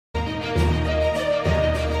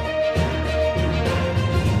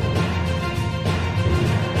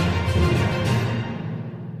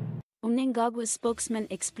Mnangagwa's spokesman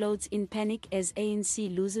explodes in panic as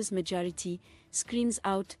ANC loses majority, screams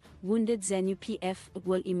out, wounded ZANU PF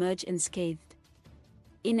will emerge unscathed.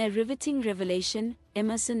 In a riveting revelation,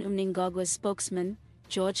 Emmerson Mnangagwa's spokesman,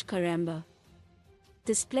 George Charamba,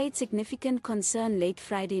 displayed significant concern late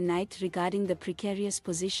Friday night regarding the precarious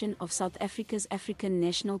position of South Africa's African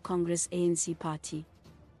National Congress ANC party.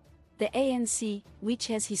 The ANC, which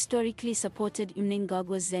has historically supported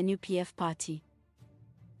Mnangagwa's ZANU PF party,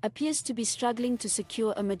 appears to be struggling to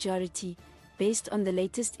secure a majority, based on the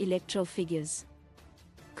latest electoral figures.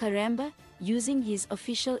 Charamba, using his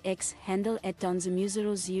official X handle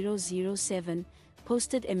 @Donzimuzero007,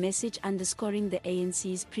 posted a message underscoring the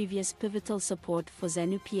ANC's previous pivotal support for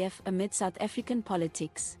ZANU PF amid South African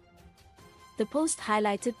politics. The post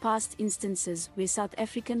highlighted past instances where South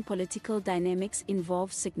African political dynamics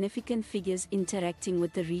involve significant figures interacting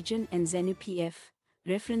with the region and ZANU PF,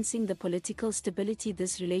 referencing the political stability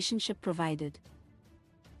this relationship provided.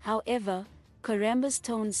 However, Charamba's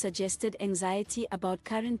tone suggested anxiety about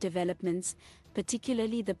current developments,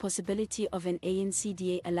 particularly the possibility of an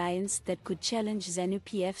ANC-DA alliance that could challenge ZANU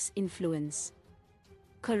PF's influence.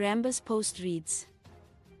 Charamba's post reads,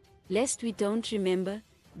 "Lest we don't remember,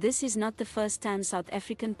 this is not the first time South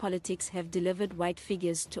African politics have delivered white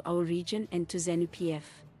figures to our region and to ZANU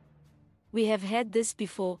PF. We have had this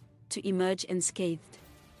before, to emerge unscathed.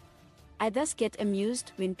 I thus get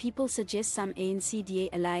amused when people suggest some ANC-DA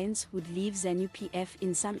alliance would leave ZANU PF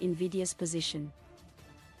in some invidious position.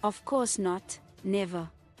 Of course not, never.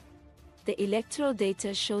 The electoral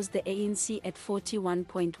data shows the ANC at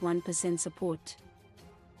 41.1% support,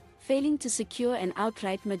 failing to secure an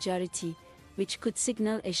outright majority, which could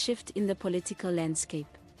signal a shift in the political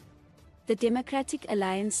landscape. The Democratic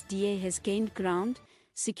Alliance DA has gained ground,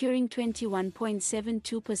 securing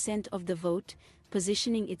 21.72% of the vote,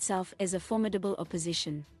 positioning itself as a formidable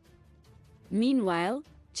opposition. Meanwhile,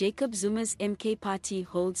 Jacob Zuma's MK party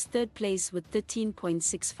holds third place with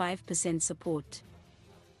 13.65% support.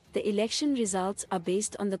 The election results are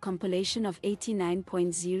based on the compilation of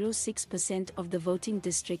 89.06% of the voting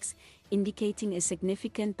districts, indicating a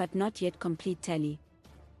significant but not yet complete tally.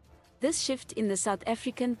 This shift in the South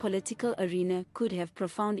African political arena could have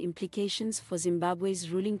profound implications for Zimbabwe's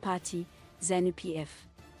ruling party, ZANU PF.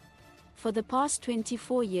 For the past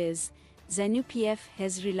 24 years, ZANU PF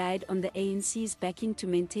has relied on the ANC's backing to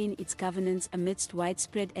maintain its governance amidst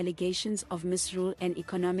widespread allegations of misrule and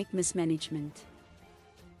economic mismanagement.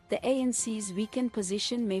 The ANC's weakened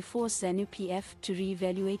position may force ZANU PF to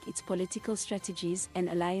re-evaluate its political strategies and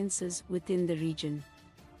alliances within the region.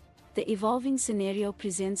 The evolving scenario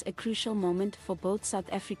presents a crucial moment for both South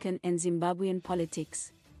African and Zimbabwean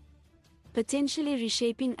politics, potentially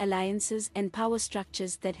reshaping alliances and power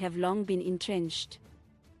structures that have long been entrenched.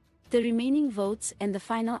 The remaining votes and the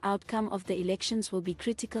final outcome of the elections will be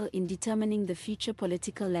critical in determining the future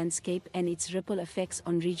political landscape and its ripple effects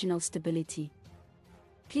on regional stability.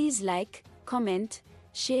 Please like, comment,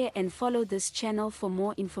 share and follow this channel for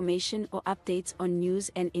more information or updates on news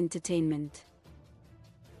and entertainment.